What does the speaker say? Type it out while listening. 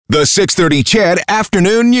The 6:30 CHED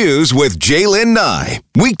Afternoon News with Jaylen Nye.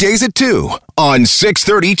 Weekdays at 2 on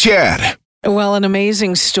 6:30 CHED. Well, an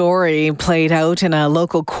amazing story played out in a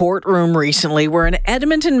local courtroom recently where an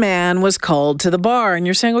Edmonton man was called to the bar. And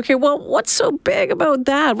you're saying, okay, well, what's so big about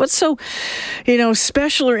that? What's so,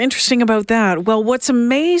 special or interesting about that? Well, what's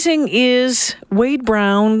amazing is Wade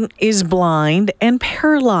Brown is blind and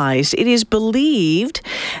paralyzed. It is believed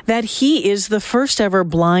that he is the first ever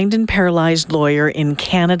blind and paralyzed lawyer in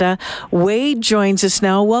Canada. Wade joins us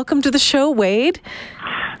now. Welcome to the show, Wade.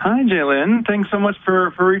 Hi, Jaylen. Thanks so much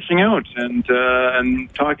for reaching out and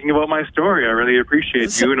talking about my story. I really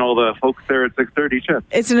appreciate you and all the folks there at 6:30 CHED.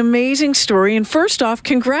 It's an amazing story. And first off,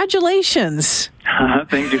 congratulations.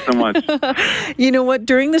 Thank you so much. You know what?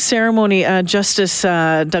 During the ceremony, Justice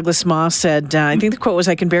Douglas Moss said, I think the quote was,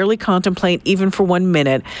 "I can barely contemplate, even for 1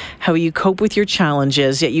 minute, how you cope with your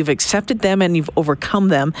challenges, yet you've accepted them and you've overcome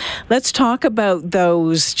them." Let's talk about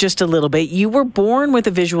those just a little bit. You were born with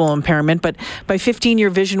a visual impairment, but by 15, your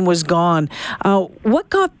vision was gone. What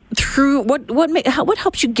got through? What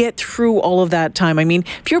helps you get through all of that time? I mean,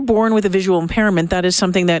 if you're born with a visual impairment, that is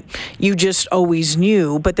something that you just always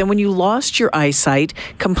knew. But then when you lost your eyesight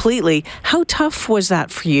completely, how tough was that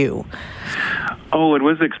for you? Oh, it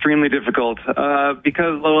was extremely difficult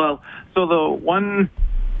because, one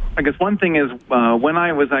thing is when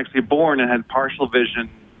I was actually born and had partial vision,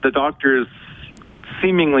 the doctors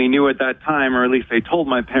seemingly knew at that time, or at least they told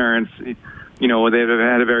my parents, they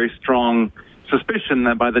had a very strong suspicion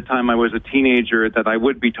that by the time I was a teenager that I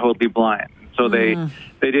would be totally blind. So they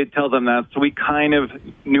did tell them that. So we kind of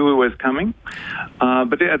knew it was coming.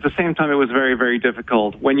 But at the same time, it was very, very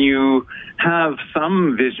difficult. When you have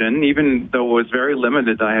some vision, even though it was very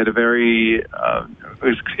limited, I had it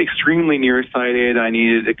was extremely nearsighted. I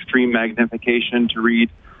needed extreme magnification to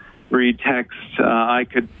read text. I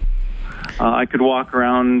could walk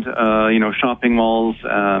around, shopping malls,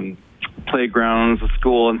 playgrounds,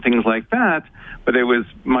 school, and things like that. But it was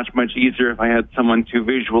much, much easier if I had someone to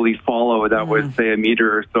visually follow that was, say, a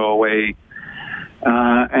meter or so away.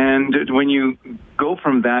 And when you go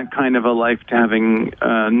from that kind of a life to having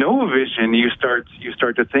no vision, you start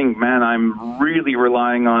to think, man, I'm really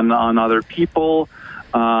relying on other people.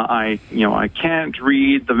 I can't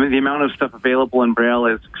read. The amount of stuff available in Braille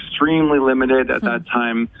is extremely limited at that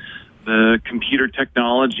time. The computer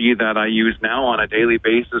technology that I use now on a daily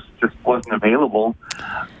basis just wasn't available.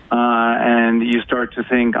 And you start to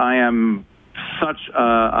think, I am such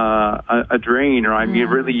a drain, or I'm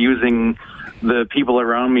really using the people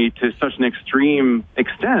around me to such an extreme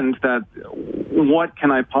extent that what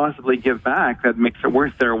can I possibly give back that makes it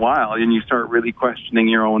worth their while? And you start really questioning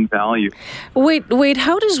your own value. Wait,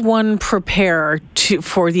 how does one prepare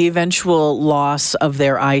for the eventual loss of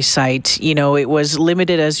their eyesight? It was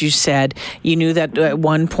limited, as you said. You knew that at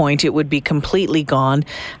one point it would be completely gone.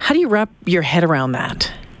 How do you wrap your head around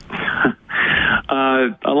that?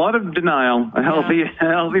 A lot of denial, a healthy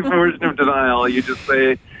version of denial. You just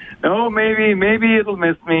say, no, maybe it'll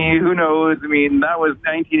miss me. Who knows? I mean, that was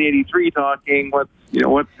 1983 talking.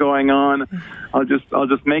 What's going on? I'll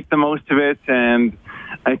just make the most of it and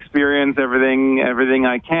experience everything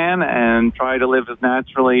I can, and try to live as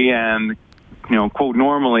naturally and quote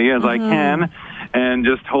normally as I can, and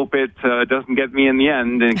just hope it doesn't get me in the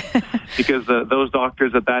end. Because those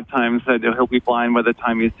doctors at that time said he'll be blind by the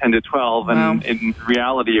time he's 10 to 12, and in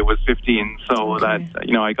reality it was 15. So that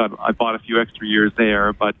I bought a few extra years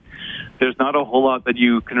there, but there's not a whole lot that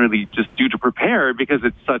you can really just do to prepare, because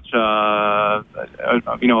it's such a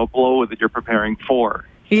blow that you're preparing for.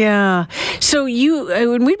 Yeah. So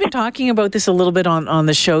when we've been talking about this a little bit on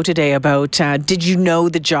the show today about, did you know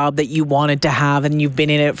the job that you wanted to have, and you've been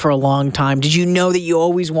in it for a long time? Did you know that you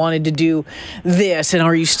always wanted to do this, and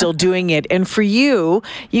are you still doing it? And for you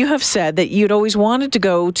have said that you'd always wanted to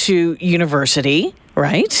go to university,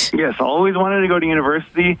 right? Yes, I always wanted to go to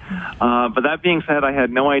university. But that being said, I had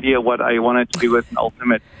no idea what I wanted to do as an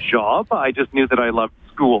ultimate job. I just knew that I loved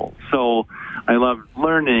school. So I loved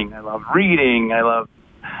learning. I loved reading. I loved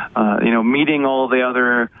meeting all the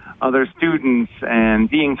other students and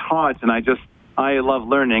being taught, and I love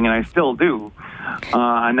learning, and I still do.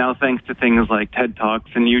 And now, thanks to things like TED Talks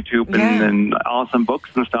and YouTube and awesome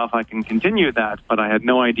books and stuff, I can continue that. But I had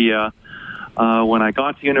no idea when I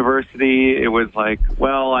got to university. It was like,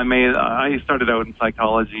 well, I started out in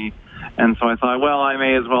psychology, and so I thought, well, I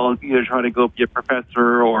may as well either try to go be a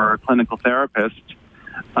professor or a clinical therapist.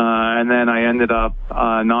 And then I ended up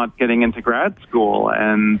not getting into grad school.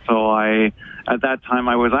 And so at that time,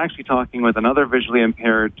 I was actually talking with another visually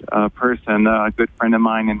impaired person, a good friend of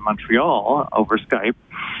mine in Montreal over Skype.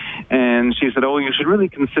 And she said, "Oh, you should really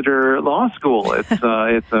consider law school. It's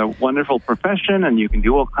a wonderful profession, and you can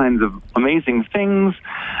do all kinds of amazing things."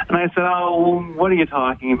 And I said, "Oh, what are you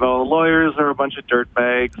talking about? Lawyers are a bunch of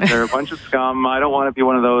dirtbags. They're a bunch of scum. I don't want to be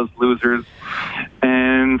one of those losers."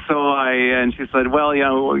 And she said, "Well,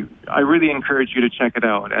 I really encourage you to check it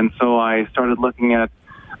out." And so I started looking at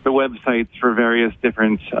the websites for various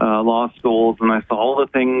different law schools, and I saw all the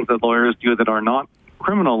things that lawyers do that are not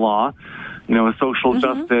criminal law, social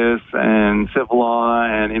justice and civil law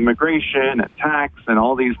and immigration and tax and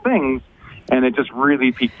all these things. And it just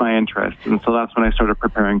really piqued my interest. And so that's when I started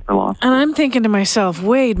preparing for law school. And I'm thinking to myself,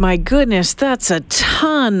 Wade, my goodness, that's a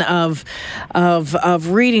ton of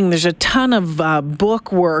reading. There's a ton of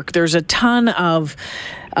book work. There's a ton of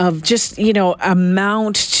just,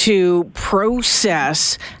 amount to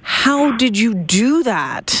process. How did you do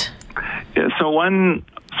that? Yeah, so one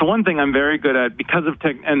thing I'm very good at because of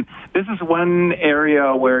tech, and this is one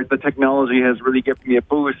area where the technology has really given me a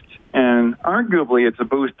boost, and arguably it's a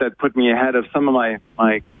boost that put me ahead of some of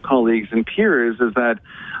my colleagues and peers, is that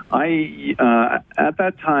at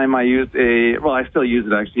that time I used I still use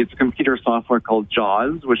it actually. It's a computer software called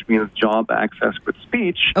JAWS, which means Job Accessed with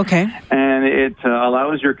Speech. Okay. And it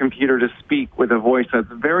allows your computer to speak with a voice that's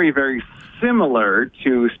very, very similar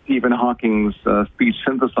to Stephen Hawking's speech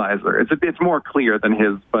synthesizer. It's more clear than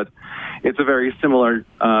his, but it's a very similar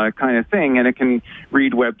kind of thing, and it can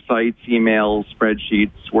read websites, emails,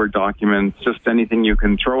 spreadsheets, Word documents, just anything you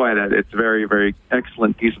can throw at it. It's a very, very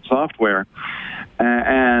excellent piece of software.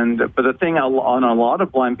 But the thing on a lot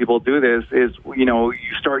of blind people do this is, you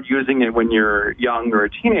start using it when you're young or a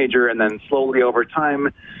teenager, and then slowly over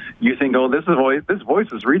time, you think, "Oh, this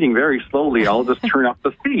voice is reading very slowly. I'll just turn up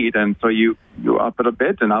the speed." And so you up it a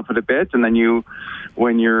bit, and then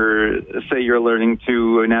when you're learning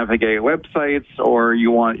to navigate websites, or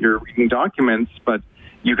you're reading documents, but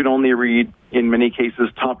you can only read, in many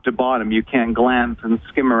cases, top to bottom. You can't glance and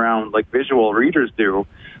skim around like visual readers do.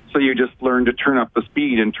 So you just learn to turn up the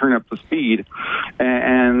speed.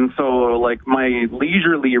 And so, like, my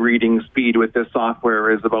leisurely reading speed with this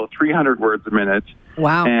software is about 300 words a minute.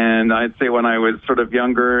 Wow. And I'd say when I was sort of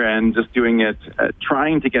younger and just doing it,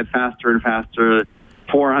 trying to get faster and faster,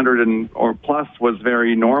 400 or plus was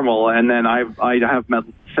very normal. And then I have met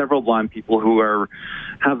several blind people who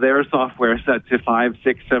have their software set to 500,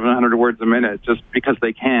 600, 700 words a minute just because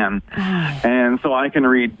they can. And so I can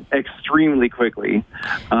read extremely quickly.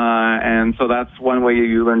 And so that's one way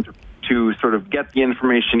you learn to sort of get the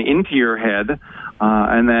information into your head.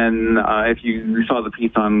 And then if you saw the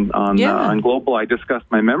piece on Global, I discussed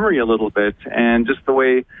my memory a little bit, and just the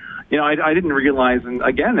way, I didn't realize,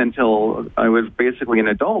 until I was basically an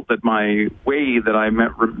adult, that my way that I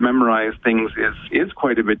memorize things is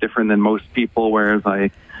quite a bit different than most people, whereas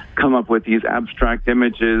I come up with these abstract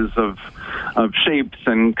images of shapes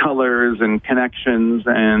and colors and connections,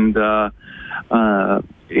 and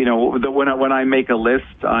when I make a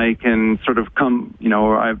list, I can sort of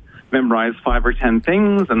I've memorized 5 or 10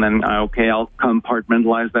 things, and then I'll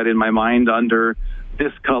compartmentalize that in my mind under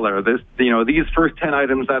this color, these first 10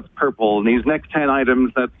 items, that's purple, and these next 10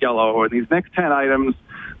 items, that's yellow, and these next 10 items,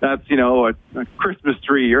 that's, a Christmas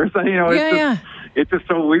tree or something, it's just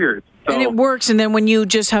so weird. So, and it works, and then when you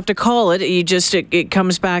just have to call it, it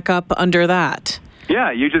comes back up under that. Yeah,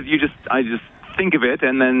 I just think of it,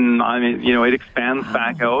 and then, it expands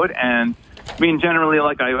back out, and generally,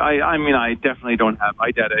 I definitely don't have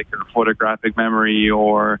eidetic or photographic memory,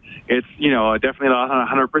 or it's, definitely not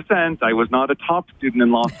 100%. I was not a top student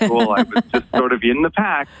in law school. I was just sort of in the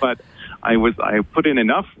pack, but I put in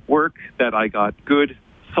enough work that I got good,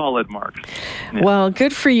 solid marks. Yeah. Well,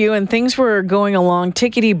 good for you. And things were going along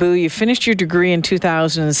tickety-boo. You finished your degree in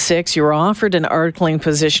 2006. You were offered an articling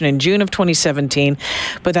position in June of 2017.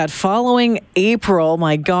 But that following April,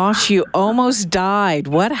 my gosh, you almost died.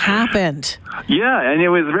 What happened? Yeah, and it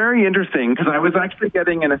was very interesting because I was actually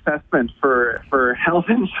getting an assessment for health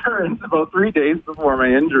insurance about 3 days before my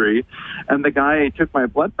injury, and the guy took my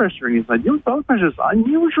blood pressure and he said, "Your blood pressure is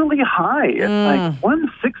unusually high. It's like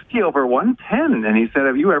 160 over 110." And he said,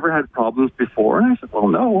 "Have you ever had problems before?" And I said, "Well,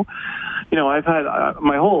 no. I've had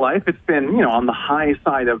my whole life. It's been on the high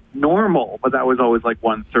side of normal, but that was always like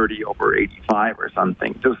 130 over 85 or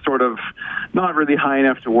something. Just sort of not really high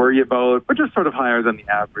enough to worry about, but just sort of higher than the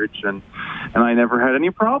average." And I never had any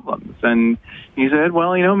problems. And he said,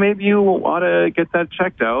 "Well, maybe you ought to get that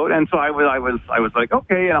checked out." And so I was like,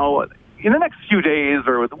 "Okay, in the next few days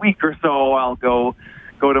or with a week or so, I'll go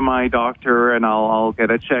go to my doctor and I'll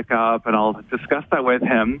get a checkup and I'll discuss that with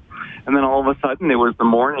him. And then all of a sudden, it was the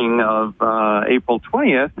morning of April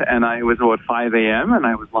 20th, and it was about 5 a.m., and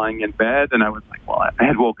I was lying in bed, and I was like, well, I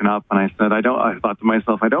had woken up, and I said, I thought to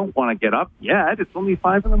myself, I don't want to get up yet. It's only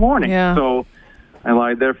 5 in the morning. Yeah. So I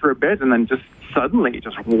lied there for a bit, and then just suddenly,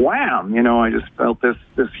 just wham, I just felt this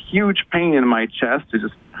huge pain in my chest.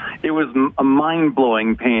 It was a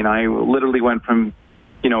mind-blowing pain. I literally went from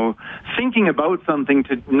thinking about something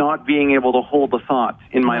to not being able to hold the thought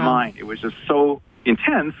in my mind. It was just so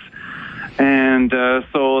intense. And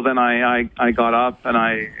so then I got up and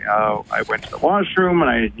I went to the washroom and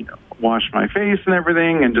I washed my face and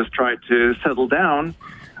everything and just tried to settle down.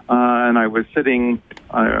 And I was sitting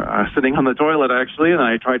on the toilet actually, and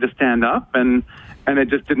I tried to stand up and it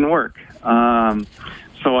just didn't work.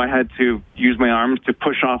 So I had to use my arms to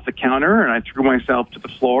push off the counter, and I threw myself to the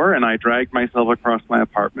floor, and I dragged myself across my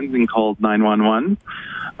apartment and called 911.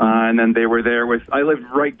 And then they were there I lived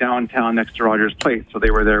right downtown next to Rogers Place, so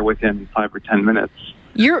they were there within 5 or 10 minutes.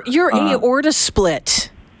 Your aorta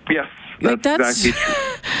split. Yes, that's exactly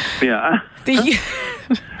true. Yeah.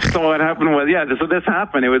 So what happened was, so this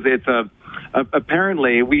happened.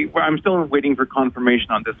 Apparently, I'm still waiting for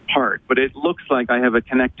confirmation on this part, but it looks like I have a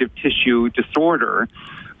connective tissue disorder.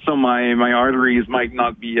 So my arteries might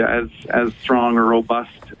not be as strong or robust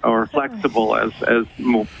or flexible as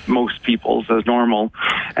most people's, as normal.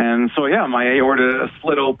 And so, my aorta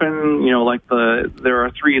split open, there are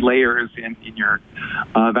 3 layers in your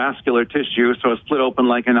vascular tissue. So it split open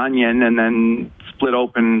like an onion and then split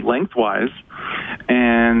open lengthwise.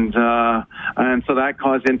 And so that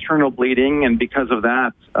caused internal bleeding. And because of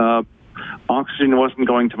that, oxygen wasn't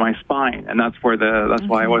going to my spine. And that's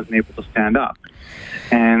why I wasn't able to stand up.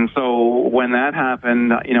 And so when that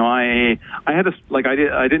happened, I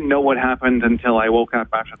didn't know what happened until I woke up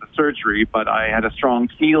after the surgery, but I had a strong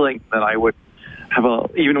feeling that I would have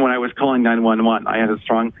even when I was calling 911, I had a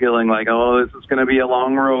strong feeling like, oh, this is going to be a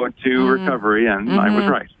long road to recovery, and I was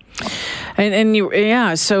right.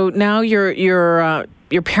 And so now you're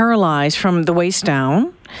paralyzed from the waist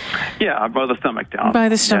down. Yeah, by the stomach down. By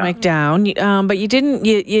the stomach down, but you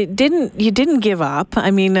didn't give up.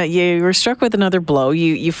 I mean, you were struck with another blow.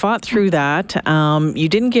 You fought through that. You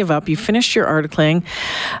didn't give up. You finished your articling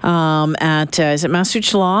at is it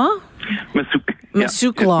Massachusetts Law?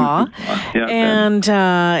 Massachusetts Law,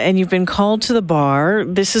 and you've been called to the bar.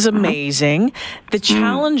 This is amazing. The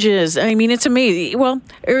challenges, I mean, it's amazing. Well,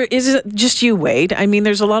 is it just you, Wade? I mean,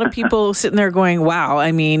 there's a lot of people sitting there going, wow.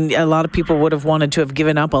 I mean, a lot of people would have wanted to have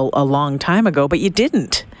given up a long time ago, but you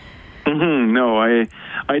didn't. No, I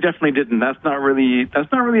definitely didn't. That's not really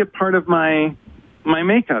a part of my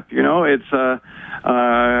makeup. It's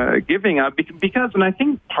giving up because, and I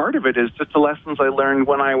think part of it is just the lessons I learned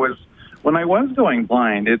when I was going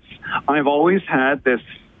blind. I've always had this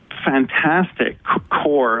fantastic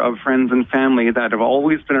core of friends and family that have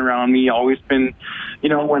always been around me, always been,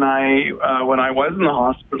 when I was in the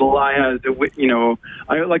hospital, I had to,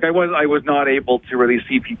 I was not able to really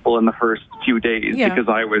see people in the first few days because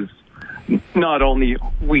I was not only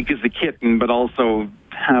weak as a kitten, but also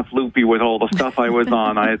half loopy with all the stuff I was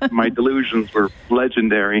on. My delusions were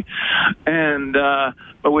legendary. And,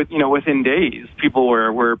 but within days, people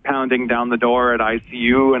were pounding down the door at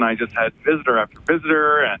ICU, and I just had visitor after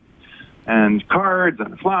visitor and cards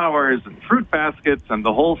and flowers and fruit baskets and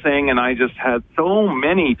the whole thing. And I just had so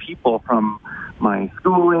many people from my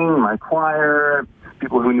schooling, my choir,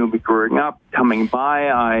 people who knew me growing up coming by.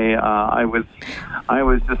 I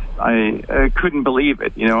couldn't believe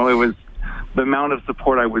it. It was the amount of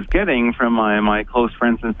support I was getting from my close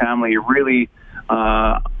friends and family really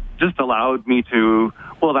just allowed me to,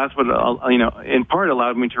 that's what, in part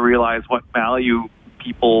allowed me to realize what value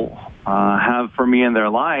people have for me in their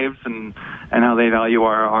lives and how they value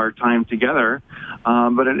our time together.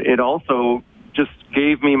 But it also just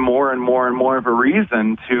gave me more and more and more of a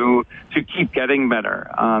reason to keep getting better,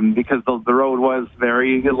 because the road was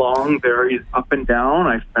very long, very up and down.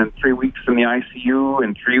 I spent 3 weeks in the ICU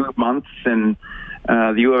and 3 months in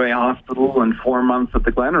the U of A hospital and 4 months at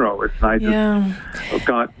the Glenrose. And I just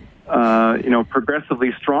got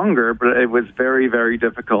progressively stronger, but it was very, very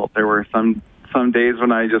difficult. There were some days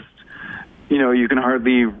when I just, you can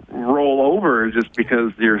hardly roll over just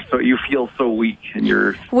because you feel so weak and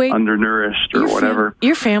you're undernourished or whatever.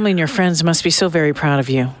 Your family and your friends must be so very proud of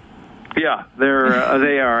you. Yeah, they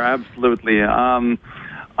are absolutely.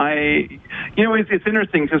 It's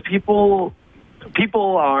interesting because people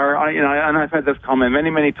are, and I've had this comment many,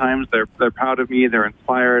 many times. They're proud of me. They're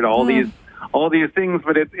inspired. All all these things.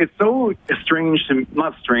 But it's so strange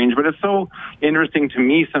not strange, but it's so interesting to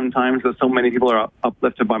me sometimes that so many people are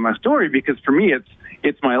uplifted by my story, because for me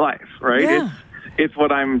it's my life, right? Yeah. It's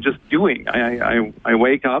what I'm just doing. I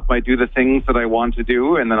wake up, I do the things that I want to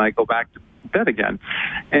do, and then I go back to bed again.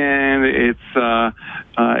 And it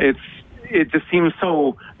just seems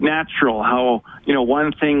so natural how,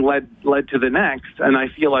 one thing led to the next. And I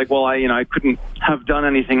feel like, well, I couldn't have done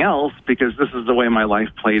anything else, because this is the way my life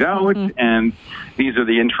played out. Mm-hmm. And these are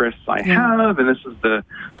the interests I have. And this is the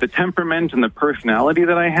temperament and the personality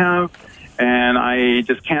that I have. And I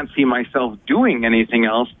just can't see myself doing anything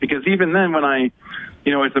else, because even then when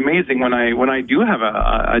it's amazing when I do have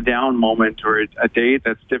a down moment or a day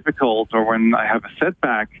that's difficult, or when I have a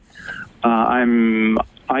setback,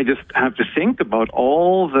 I just have to think about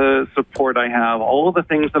all the support I have, all the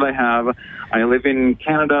things that I have. I live in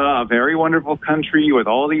Canada, a very wonderful country with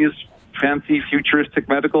all these fancy futuristic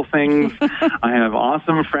medical things. I have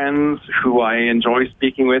awesome friends who I enjoy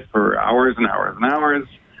speaking with for hours and hours and hours.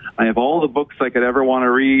 I have all the books I could ever want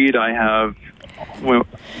to read. I have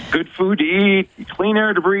good food to eat, clean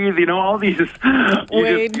air to breathe, all these.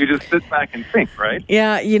 You just sit back and think, right?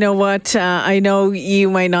 Yeah, you know what? I know you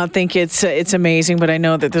might not think it's amazing, but I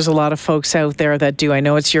know that there's a lot of folks out there that do. I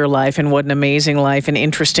know it's your life, and what an amazing life, an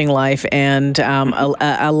interesting life, and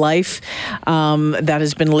a life that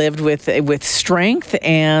has been lived with strength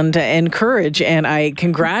and courage. And I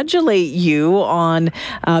congratulate you on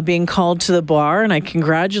being called to the bar, and I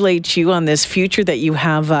congratulate you on this future that you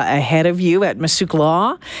have ahead of you at Masuk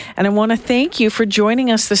Law. And I want to thank you for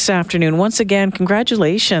joining us this afternoon. Once again,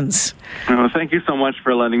 congratulations. Well, thank you so much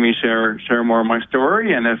for letting me share more of my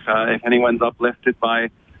story. And if anyone's uplifted by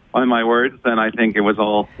my words, then I think it was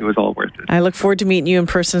all worth it. I look forward to meeting you in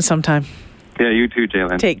person sometime. Yeah, you too,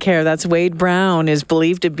 Jalen. Take care. That's Wade Brown, is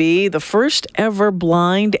believed to be the first ever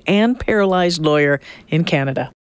blind and paralyzed lawyer in Canada.